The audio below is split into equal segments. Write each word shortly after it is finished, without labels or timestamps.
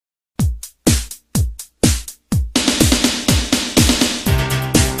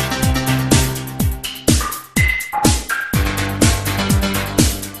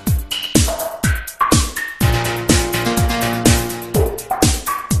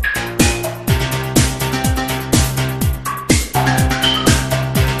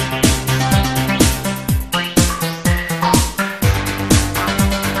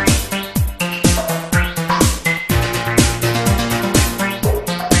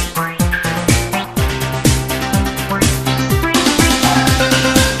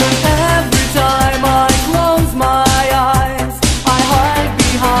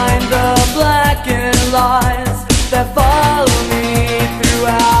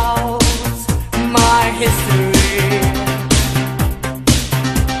history.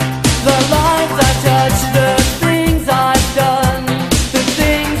 The lives I touch, the things I've done, the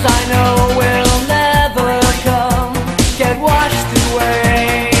things I know will never come, get washed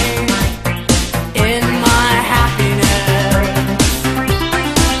away in my happiness.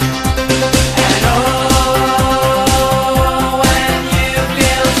 And oh, when you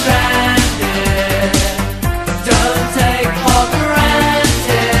feel stranded, don't take for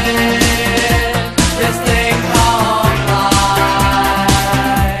granted this thing called life.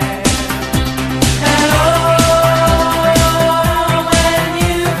 And oh, when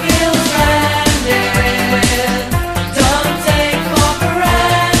you feel stranded, don't take for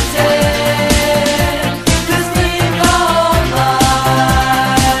granted this thing called life.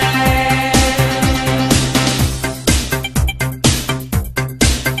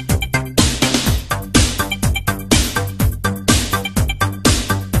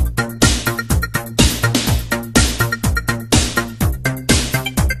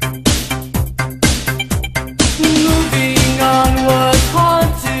 Moving on was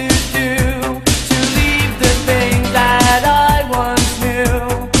hard to do, to leave the things that I once knew.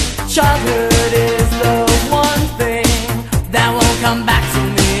 Childhood is the one thing that won't come back to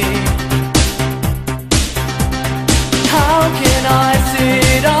me. How can I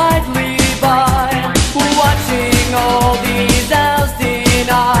sit idly by, watching all these else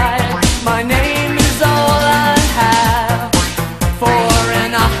denied? My name is all I have for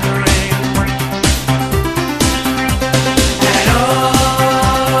an offering. And oh,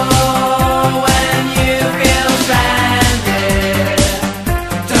 when you feel stranded,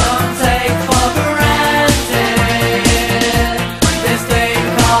 don't take for granted this thing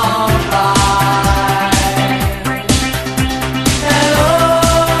called life. And oh,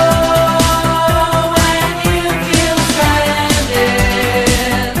 when you feel stranded,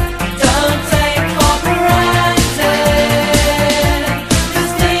 don't take for granted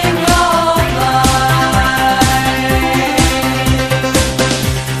this thing called life.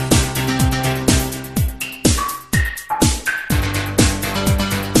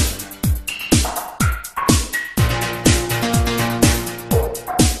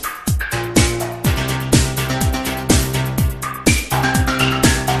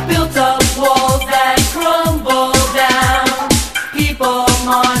 Built up walls that crumble down, people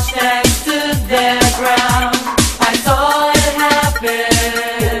marched